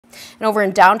And over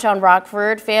in downtown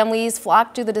Rockford, families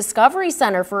flocked to the Discovery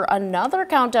Center for another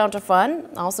countdown to fun,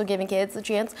 also giving kids the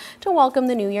chance to welcome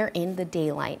the new year in the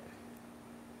daylight.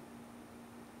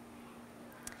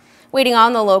 Waiting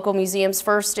on the local museum's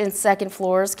first and second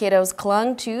floors, kiddos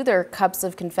clung to their cups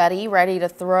of confetti, ready to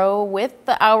throw with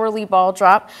the hourly ball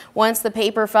drop. Once the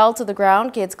paper fell to the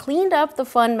ground, kids cleaned up the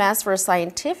fun mess for a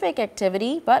scientific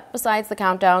activity. But besides the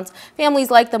countdowns,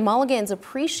 families like the Mulligans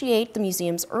appreciate the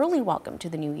museum's early welcome to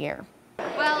the new year.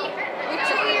 Well, with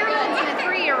 2-year-olds and a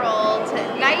 3-year-old,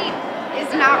 night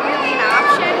is not really an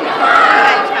option before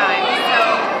bedtime.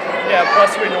 Yeah,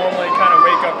 plus we normally kind of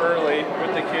wake up early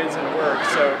with the kids and work,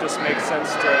 so it just makes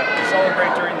sense to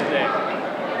celebrate during the day.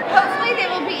 Hopefully they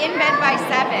will be in bed by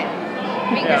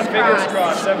 7. Fingers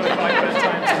crossed, 7 o'clock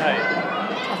bedtime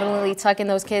tonight. Definitely tucking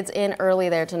those kids in early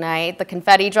there tonight. The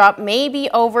confetti drop may be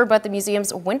over, but the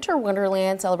museum's Winter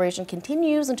Wonderland celebration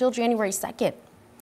continues until January 2nd.